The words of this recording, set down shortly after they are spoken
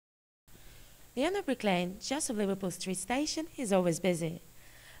The end of Brick Lane, just off Liverpool Street Station, is always busy.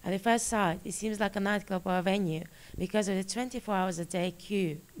 At the first sight, it seems like a nightclub or a venue because of the 24 hours a day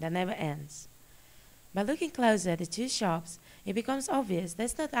queue that never ends. By looking closer at the two shops, it becomes obvious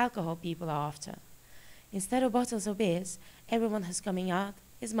that's not alcohol people are after. Instead of bottles of beers, everyone who's coming out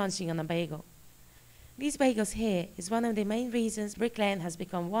is munching on a bagel. These bagels here is one of the main reasons Brick Lane has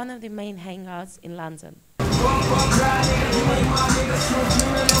become one of the main hangouts in London.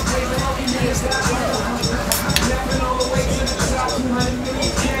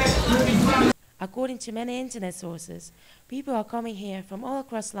 According to many internet sources, people are coming here from all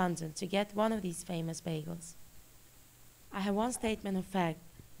across London to get one of these famous bagels. I have one statement of fact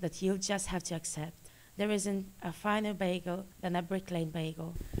that you'll just have to accept. There isn't a finer bagel than a Brick Lane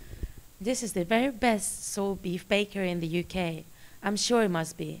bagel. This is the very best salt beef bakery in the UK. I'm sure it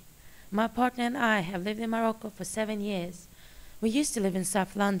must be. My partner and I have lived in Morocco for 7 years. We used to live in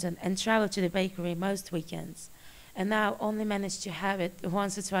South London and travel to the bakery most weekends, and now only manage to have it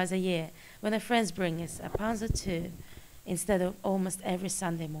once or twice a year when our friends bring us a pound or two instead of almost every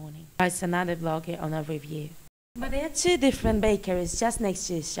Sunday morning. Writes another blogger on a review. But there are two different bakeries just next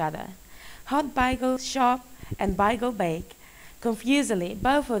to each other. Hot Bagel Shop and Beigel Bake. Confusingly,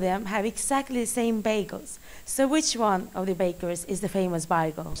 both of them have exactly the same bagels. So which one of the bakeries is the famous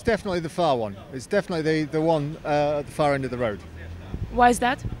Beigel? It's definitely the far one. It's definitely the one at the far end of the road. Why is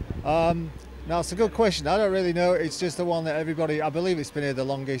that? Now, it's a good question. I don't really know. It's just the one that everybody, I believe it's been here the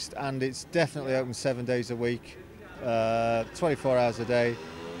longest, and it's definitely open 7 days a week, 24 hours a day,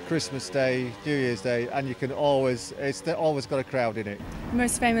 Christmas Day, New Year's Day, and you can always, always got a crowd in it. The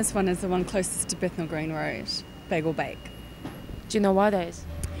most famous one is the one closest to Bethnal Green Road, Bagel Bake. Do you know why that is?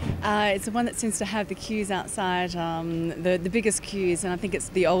 It's the one that seems to have the queues outside, the biggest queues, and I think it's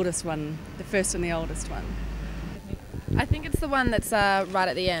the oldest one, the first and the oldest one. I think it's the one that's right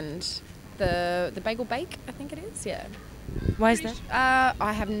at the end. The Bagel Bake, I think it is, yeah. Why is that?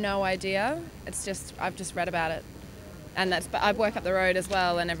 I have no idea. It's just, I've just read about it. And but I work up the road as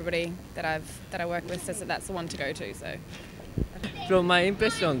well, and everybody that I work with says that that's the one to go to, so. From my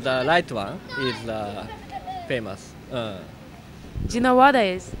impression, the light one is famous. Do you know what that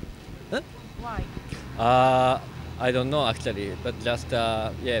is? Huh? Why? I don't know actually, but just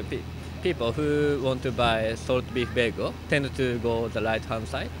yeah, people who want to buy salt beef bagel tend to go the right hand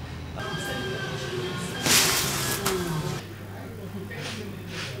side.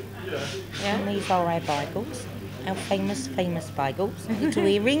 Yeah. And these are our bagels, our famous bagels. Little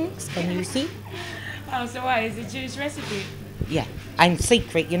earrings, can you see? Oh, so why? Is it Jewish recipe? Yeah, and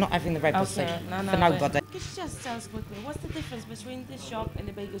secret, you're not having the red receipt No, for nobody. Could you just tell us quickly, what's the difference between this shop and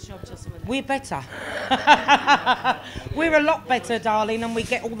the bagel shop just over there? We're better. We're a lot better, darling, and we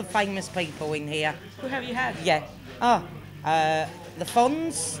get all the famous people in here. Who have you had? Yeah. The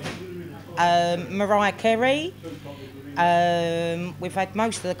Fonz, Mariah Carey. We've had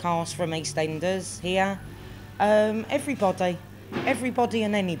most of the cast from EastEnders here. Everybody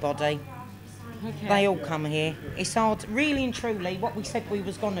and anybody. Okay. They all come here. It's hard, really and truly, what we said we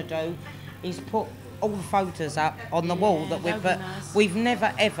was going to do is put all the photos up on the wall that we've, but nice. we've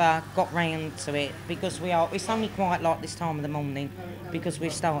never ever got round to it because it's only quite like this time of the morning because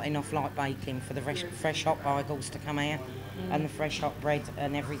we're starting off like baking for the fresh hot bagels to come out and the fresh hot bread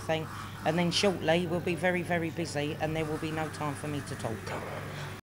and everything. And then shortly we'll be very, very busy and there will be no time for me to talk.